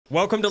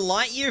Welcome to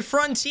Lightyear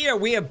Frontier.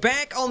 We are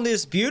back on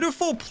this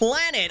beautiful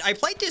planet. I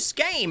played this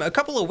game a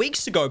couple of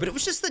weeks ago, but it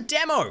was just the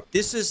demo.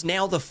 This is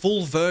now the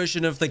full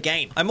version of the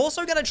game. I'm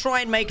also going to try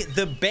and make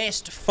the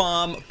best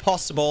farm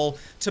possible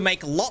to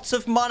make lots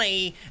of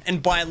money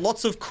and buy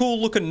lots of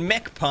cool looking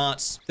mech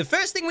parts. The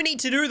first thing we need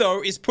to do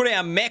though is put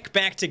our mech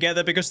back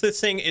together because this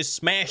thing is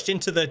smashed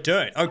into the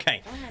dirt.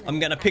 Okay, I'm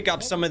going to pick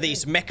up some of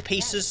these mech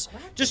pieces.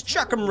 Just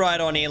chuck them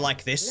right on here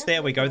like this.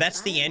 There we go.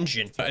 That's the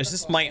engine. Is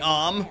this my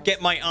arm?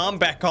 Get my arm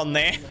back on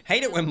there.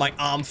 Hate it when my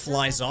arm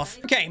flies off.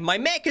 Okay, my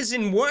mech is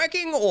in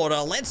working order.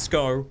 Let's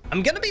go.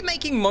 I'm gonna be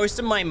making most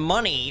of my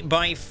money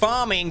by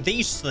farming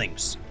these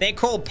things. They're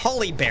called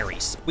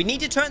polyberries. We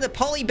need to turn the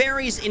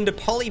polyberries into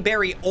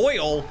polyberry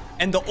oil,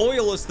 and the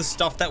oil is the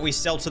stuff that we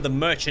sell to the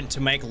merchant to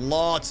make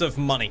lots of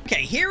money.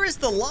 Okay, here is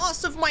the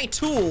last of my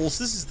tools.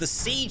 This is the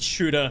seed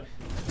shooter.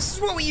 This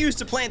is what we use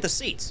to plant the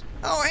seeds.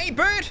 Oh, hey,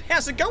 bird.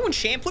 How's it going,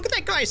 champ? Look at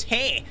that guy's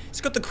hair.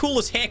 He's got the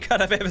coolest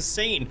haircut I've ever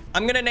seen.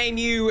 I'm gonna name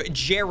you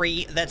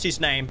Jerry. That's his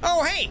name.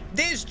 Oh, hey,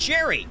 there's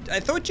Jerry. I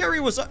thought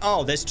Jerry was...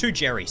 Oh, there's two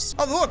Jerrys.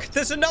 Oh, look,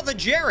 there's another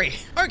Jerry.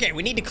 Okay,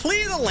 we need to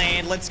clear the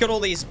land. Let's get all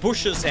these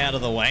bushes out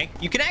of the way.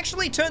 You can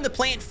actually turn the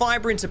plant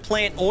fiber into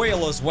plant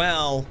oil as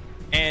well.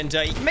 And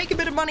you can make a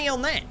bit of money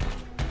on that.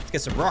 Let's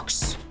get some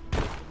rocks.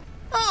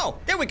 Oh,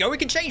 there we go. We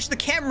can change the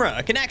camera.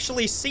 I can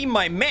actually see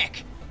my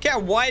mech. Look how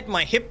wide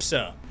my hips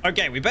are.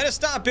 Okay, we better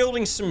start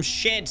building some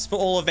sheds for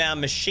all of our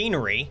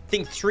machinery. I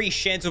think 3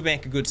 sheds will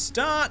make a good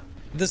start.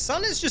 The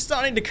sun is just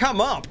starting to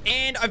come up,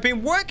 and I've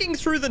been working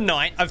through the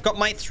night. I've got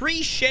my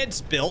 3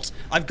 sheds built.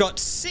 I've got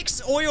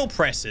 6 oil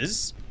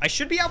presses. I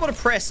should be able to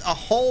press a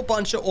whole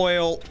bunch of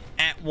oil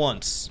at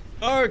once.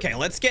 Okay,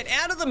 let's get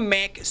out of the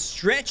mech,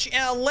 stretch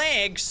our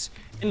legs,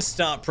 and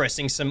start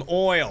pressing some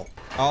oil.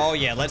 Oh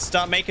yeah, let's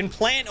start making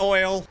plant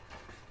oil.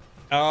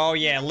 Oh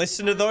yeah,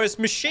 listen to those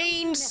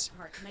machines.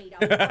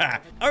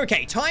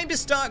 Okay, time to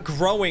start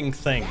growing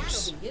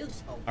things.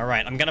 All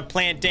right, I'm gonna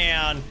plant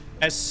down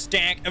a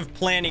stack of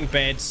planting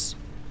beds.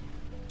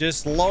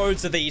 Just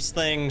loads of these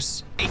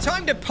things. Hey,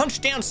 time to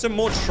punch down some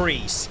more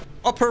trees.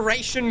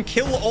 Operation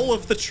kill all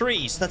of the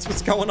trees. That's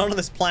what's going on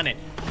this planet.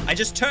 I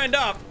just turned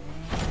up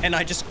and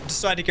I just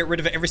decided to get rid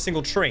of every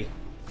single tree.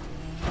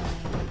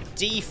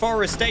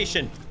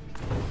 Deforestation.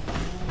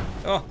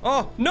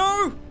 Oh,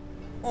 no!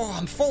 Oh,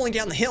 I'm falling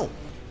down the hill.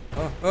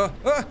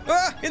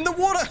 In the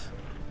water.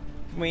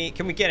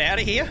 Can we get out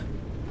of here?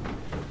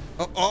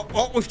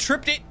 Oh, we've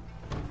tripped it.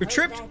 We've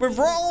tripped. We've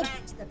rolled.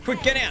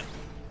 Quick, get out.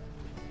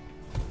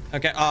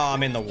 Okay. Oh,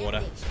 I'm in the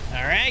water.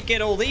 All right,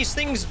 get all these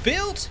things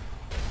built.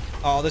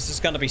 Oh, this is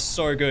going to be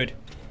so good.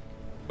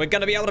 We're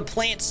going to be able to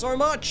plant so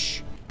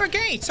much.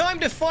 Okay, time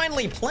to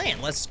finally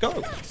plant. Let's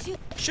go.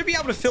 Should be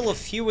able to fill a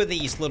few of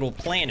these little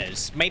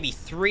planters. Maybe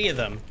 3 of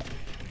them.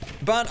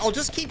 But I'll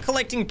just keep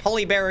collecting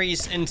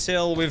polyberries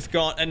until we've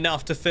got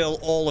enough to fill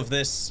all of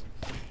this.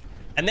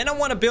 And then I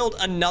want to build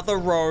another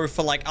row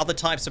for like other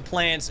types of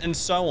plants and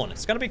so on.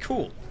 It's going to be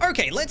cool.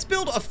 Okay, let's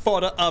build a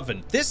fodder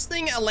oven. This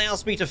thing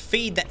allows me to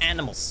feed the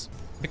animals.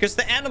 Because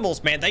the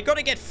animals, man, they got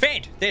to get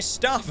fed. They're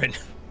starving.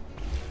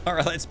 All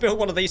right, let's build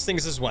one of these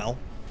things as well.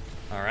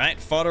 All right,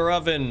 fodder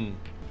oven.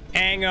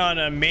 Hang on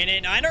a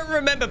minute. I don't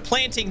remember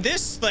planting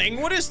this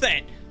thing. What is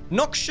that?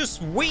 Noxious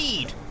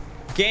weed.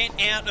 Get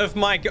out of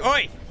my...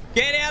 Oi!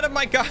 Get out of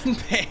my garden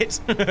bed.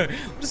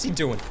 What is he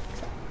doing?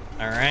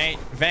 All right.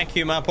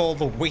 Vacuum up all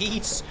the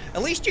weeds.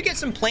 At least you get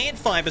some plant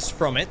fibers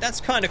from it. That's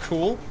kind of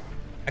cool.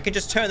 I can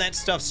just turn that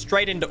stuff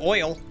straight into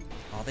oil.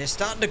 Oh, they're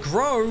starting to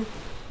grow.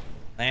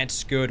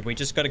 That's good. We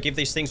just got to give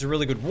these things a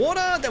really good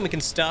water. Then we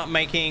can start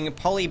making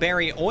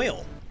polyberry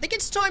oil. I think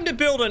it's time to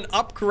build an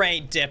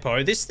upgrade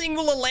depot. This thing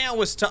will allow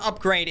us to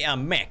upgrade our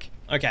mech.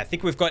 Okay, I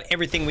think we've got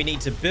everything we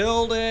need to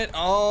build it.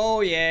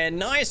 Oh, yeah.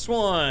 Nice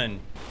one.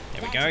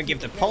 There we go. Give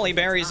the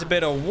polyberries a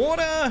bit of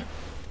water.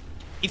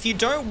 If you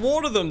don't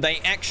water them, they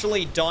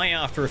actually die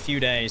after a few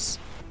days.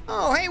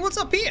 Oh, hey, what's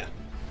up here?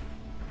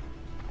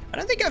 I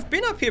don't think I've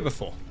been up here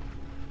before.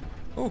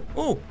 Oh,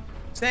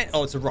 what's that?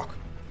 Oh, it's a rock.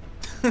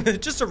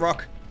 Just a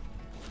rock.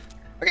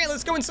 Okay,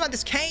 let's go inside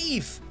this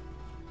cave.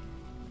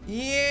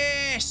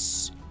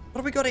 Yes. What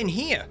have we got in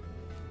here?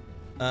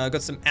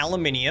 Got some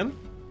aluminium.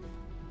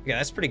 Okay,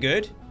 that's pretty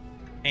good.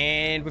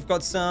 And we've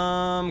got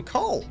some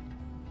coal.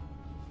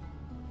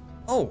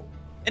 Oh,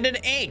 and an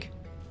egg.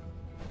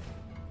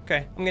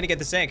 Okay, I'm gonna get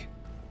this egg.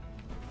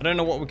 I don't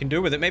know what we can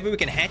do with it. Maybe we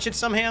can hatch it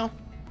somehow.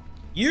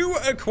 You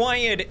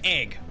acquired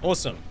egg.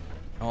 Awesome.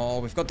 Oh,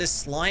 we've got this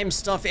slime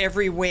stuff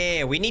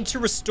everywhere. We need to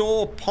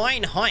restore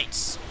Pine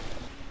Heights,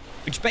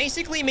 which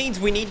basically means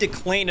we need to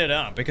clean it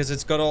up because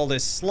it's got all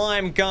this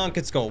slime gunk.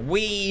 It's got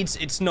weeds.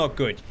 It's not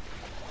good.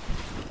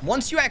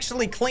 Once you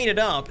actually clean it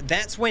up,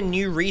 that's when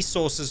new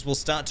resources will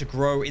start to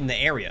grow in the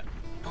area.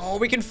 Oh,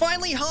 we can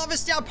finally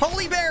harvest our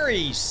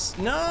polyberries.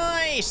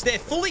 Nice. They're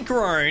fully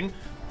grown.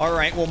 All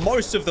right, well,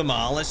 most of them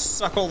are. Let's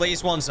suck all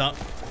these ones up.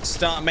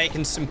 Start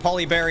making some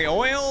polyberry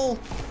oil.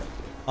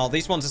 Oh,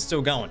 these ones are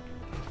still going.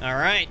 All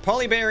right,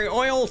 polyberry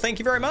oil. Thank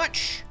you very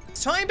much.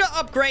 It's time to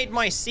upgrade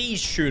my seed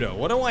shooter.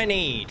 What do I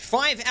need?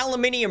 5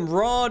 aluminium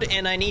rod,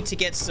 and I need to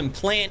get some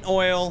plant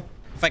oil.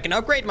 If I can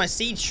upgrade my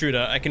seed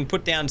shooter, I can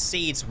put down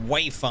seeds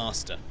way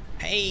faster.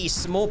 Hey,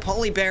 some more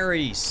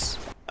polyberries.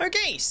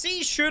 Okay,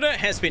 seed shooter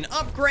has been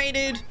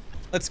upgraded.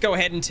 Let's go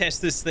ahead and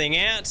test this thing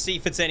out, see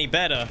if it's any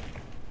better.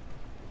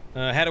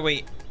 How do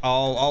we...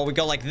 Oh, we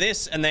go like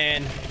this, and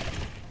then...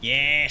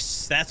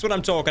 Yes, that's what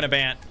I'm talking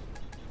about.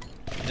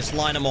 Just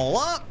line them all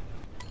up.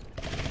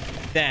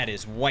 That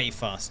is way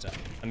faster.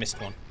 I missed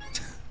one.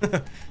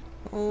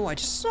 Oh, I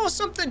just saw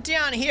something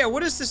down here.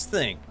 What is this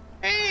thing?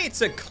 Hey, it's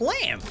a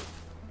clamp.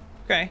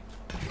 Okay.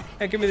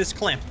 Hey, give me this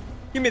clamp.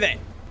 Give me that.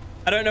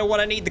 I don't know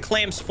what I need the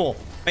clamps for.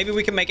 Maybe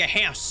we can make a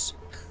house.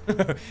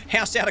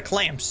 House out of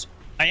clamps.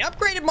 I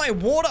upgraded my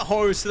water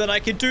hose so that I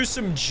could do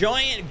some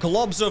giant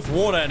globs of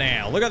water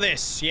now. Look at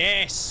this.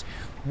 Yes.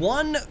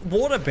 One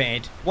water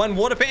bed.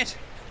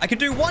 I could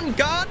do one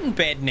garden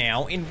bed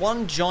now in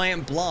one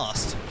giant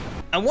blast.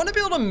 I want to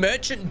build a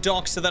merchant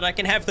dock so that I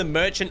can have the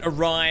merchant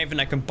arrive and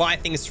I can buy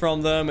things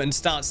from them and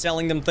start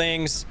selling them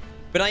things.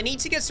 But I need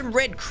to get some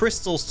red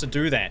crystals to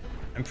do that.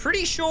 I'm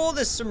pretty sure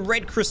there's some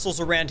red crystals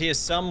around here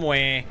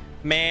somewhere.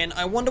 Man,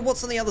 I wonder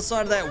what's on the other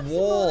side of that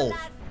wall.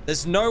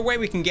 There's no way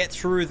we can get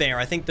through there.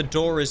 I think the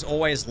door is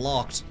always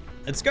locked.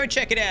 Let's go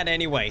check it out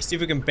anyway. See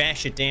if we can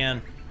bash it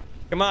down.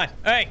 Come on.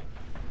 Hey.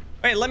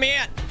 Hey, let me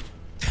out.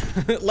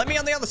 Let me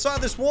on the other side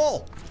of this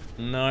wall.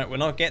 No, we're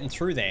not getting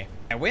through there.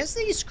 Now, where's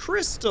these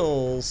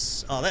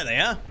crystals? Oh, there they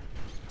are.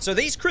 So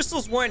these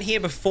crystals weren't here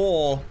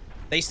before.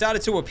 They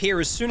started to appear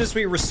as soon as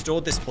we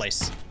restored this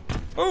place.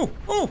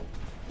 Oh,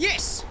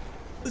 yes.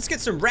 Let's get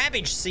some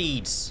ravage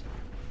seeds.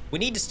 We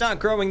need to start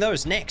growing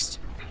those next.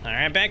 All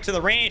right, back to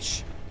the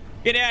ranch.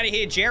 Get out of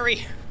here,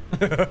 Jerry.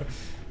 The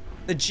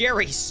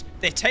Jerrys,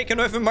 they're taking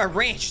over my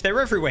ranch.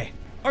 They're everywhere.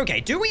 Okay,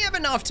 do we have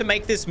enough to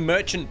make this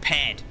merchant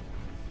pad?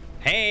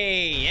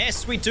 Hey,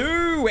 yes, we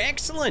do.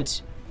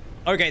 Excellent.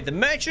 Okay, the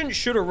merchant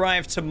should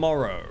arrive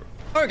tomorrow.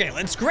 Okay,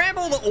 let's grab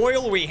all the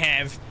oil we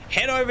have,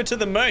 head over to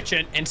the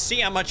merchant, and see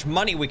how much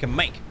money we can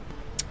make.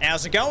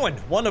 How's it going?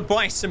 Want to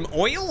buy some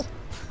oil?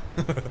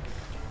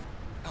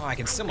 Oh, I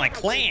can sell my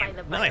clam.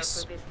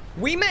 Nice.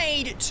 We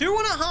made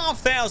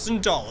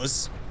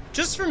 $2,500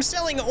 just from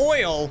selling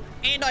oil,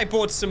 and I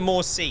bought some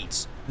more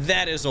seeds.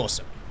 That is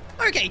awesome.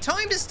 Okay,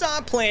 time to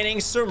start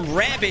planting some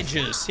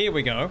ravages. Here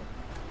we go.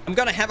 I'm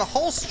gonna have a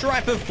whole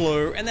stripe of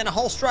blue and then a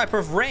whole stripe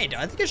of red.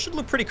 I think it should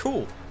look pretty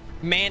cool.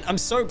 Man, I'm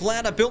so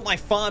glad I built my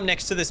farm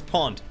next to this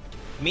pond.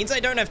 It means I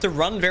don't have to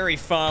run very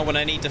far when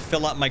I need to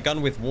fill up my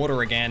gun with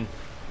water again.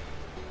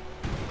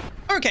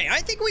 Okay, I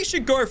think we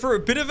should go for a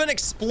bit of an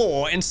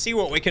explore and see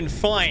what we can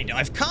find.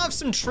 I've carved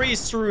some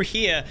trees through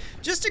here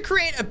just to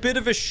create a bit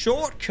of a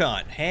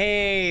shortcut.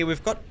 Hey,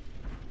 we've got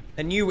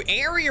a new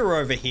area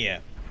over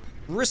here.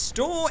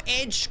 Restore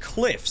edge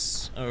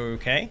cliffs.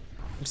 Okay.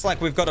 Looks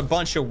like we've got a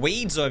bunch of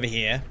weeds over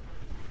here.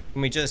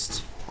 Can we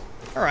just...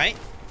 All right.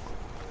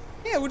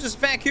 Yeah, we'll just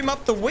vacuum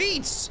up the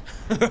weeds.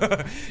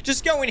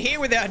 Just go in here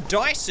with our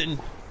Dyson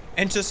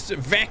and just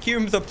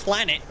vacuum the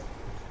planet.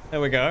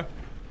 There we go.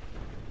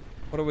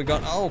 What do we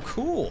got? Oh,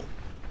 cool.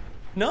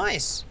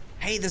 Nice.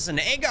 Hey, there's an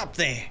egg up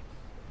there.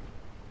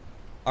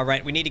 All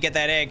right, we need to get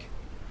that egg.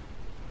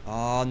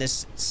 Oh, and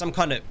there's some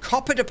kind of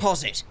copper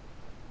deposit.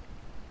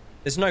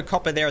 There's no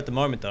copper there at the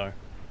moment, though.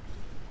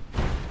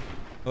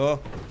 Oh.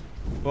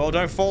 Well,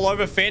 don't fall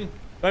over, Finn.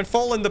 Don't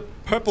fall in the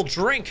purple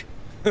drink.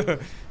 All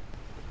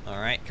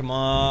right, come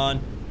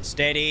on.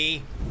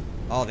 Steady.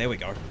 Oh, there we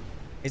go.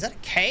 Is that a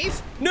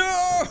cave?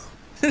 No!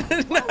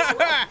 No!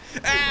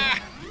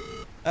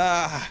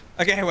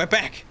 Okay, we're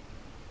back.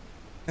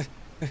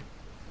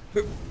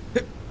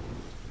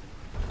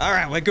 All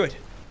right, we're good.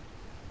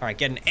 All right,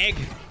 get an egg.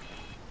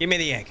 Give me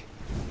the egg.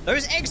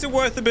 Those eggs are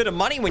worth a bit of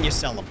money when you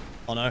sell them.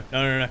 Oh, no.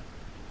 No.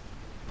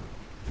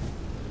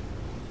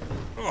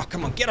 Oh,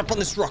 come on, get up on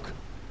this rock.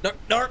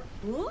 No.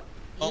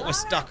 Oh, we're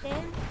stuck.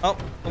 Oh,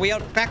 are we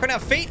back on our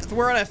feet?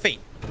 We're on our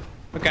feet.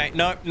 Okay,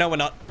 no, we're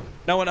not.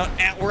 No, we're not.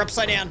 Out, we're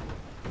upside down.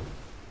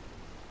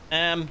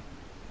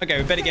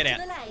 Okay, we better get out.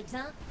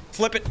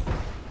 Flip it.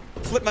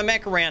 Flip my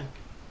mech around.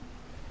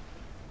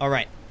 All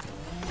right.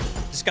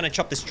 Just gonna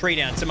chop this tree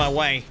down. It's in my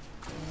way.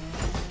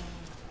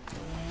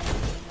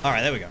 All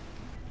right, there we go.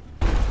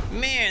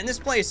 Man, this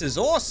place is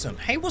awesome.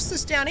 Hey, what's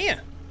this down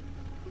here?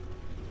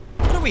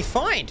 What do we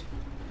find?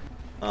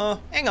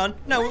 Hang on.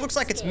 No, it looks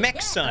like it's mech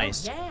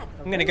sized.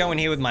 I'm gonna go in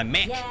here with my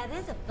mech.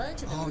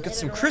 Oh, we got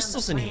some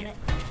crystals in here.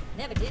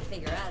 Never did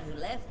figure out who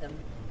left them.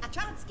 I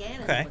tried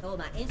scanning them with all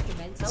my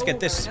instruments. Let's get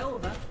this.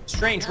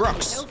 Strange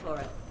rocks.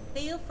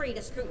 Feel free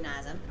to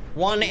scrutinize them.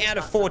 1 out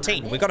of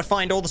 14. We gotta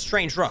find all the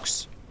strange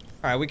rocks.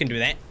 All right, we can do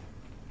that.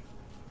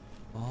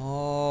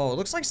 Oh, it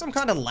looks like some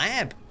kind of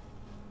lab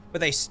where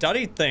they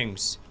studied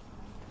things.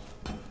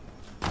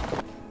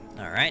 All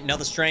right,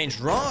 another strange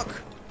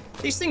rock.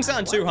 These things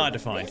aren't too hard to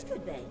find.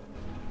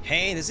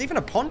 Hey, there's even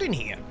a pond in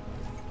here.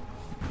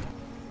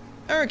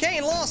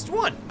 Okay, last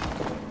one.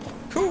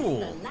 Cool.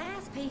 The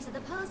last piece of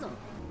the puzzle.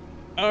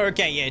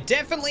 Okay, yeah,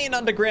 definitely an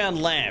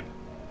underground lab.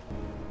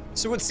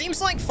 So it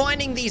seems like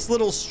finding these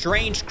little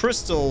strange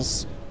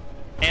crystals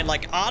and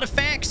like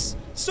artifacts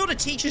sort of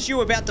teaches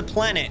you about the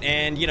planet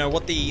and, you know,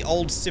 what the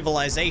old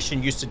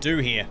civilization used to do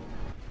here.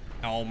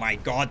 Oh my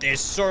god, there's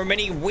so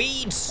many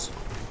weeds.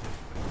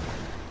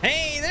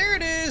 Hey, there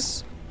it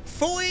is.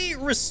 Fully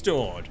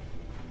restored.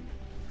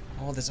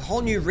 Oh, there's a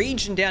whole new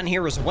region down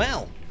here as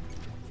well.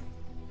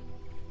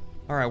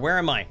 All right, where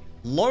am I?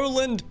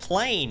 Lowland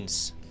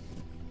Plains.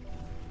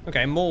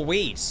 Okay, more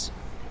weeds.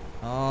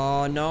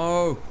 Oh,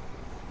 no.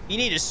 You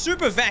need a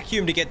super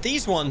vacuum to get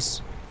these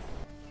ones.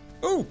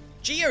 Ooh,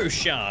 geo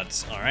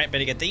shards. All right,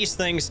 better get these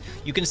things.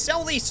 You can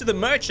sell these to the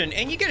merchant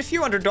and you get a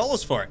few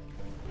 $100s for it.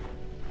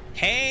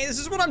 Hey, this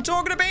is what I'm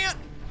talking about.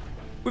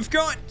 We've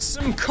got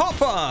some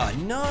copper.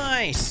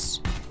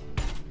 Nice.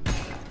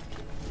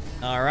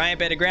 All right,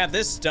 better grab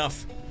this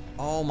stuff.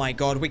 Oh my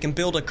god, we can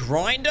build a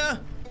grinder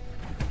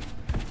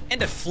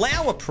and a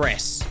flour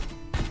press.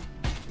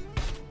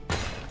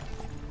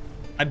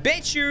 I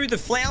bet you the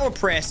flour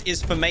press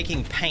is for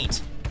making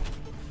paint.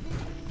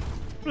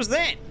 What is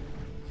that?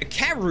 A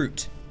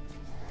carrot.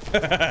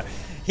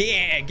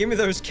 Yeah, give me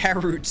those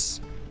carrots.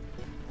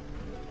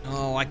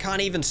 Oh, I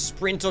can't even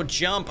sprint or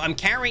jump. I'm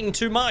carrying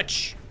too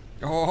much.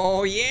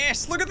 Oh,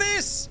 yes. Look at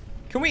this.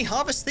 Can we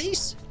harvest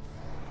these?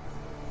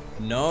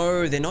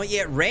 No, they're not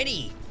yet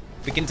ready.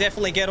 We can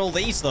definitely get all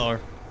these, though.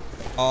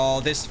 Oh,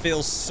 this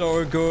feels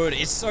so good.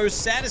 It's so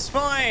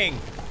satisfying.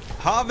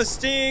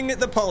 Harvesting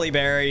the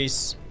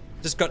polyberries.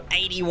 Just got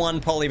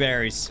 81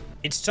 polyberries.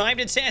 It's time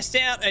to test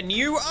out a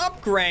new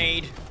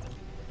upgrade.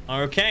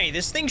 Okay,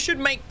 this thing should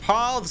make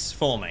paths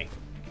for me.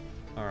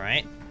 All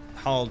right.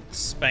 Hold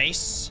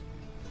space.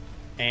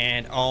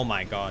 And oh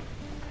my god.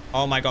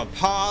 Oh my god,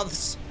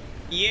 paths.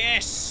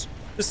 Yes.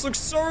 This looks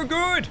so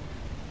good.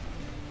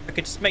 I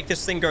could just make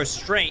this thing go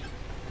straight.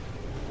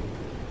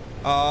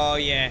 Oh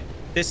yeah,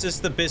 this is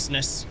the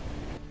business.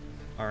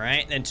 All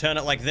right, then turn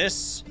it like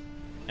this.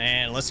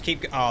 And let's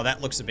keep, oh,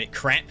 that looks a bit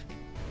crap.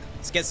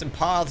 Let's get some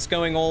paths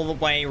going all the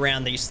way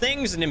around these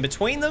things and in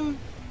between them.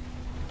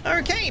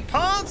 Okay,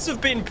 paths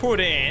have been put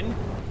in.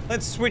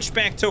 Let's switch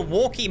back to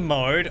walkie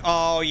mode.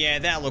 Oh, yeah,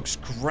 that looks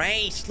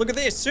great. Look at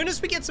this. As soon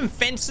as we get some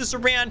fences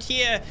around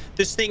here,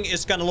 this thing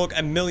is going to look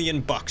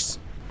 $1,000,000.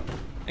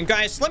 And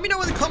guys, let me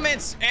know in the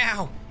comments,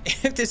 ow,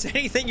 if there's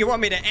anything you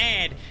want me to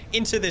add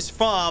into this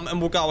farm, and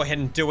we'll go ahead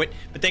and do it.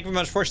 But thank you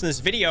very much for watching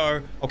this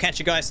video. I'll catch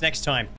you guys next time.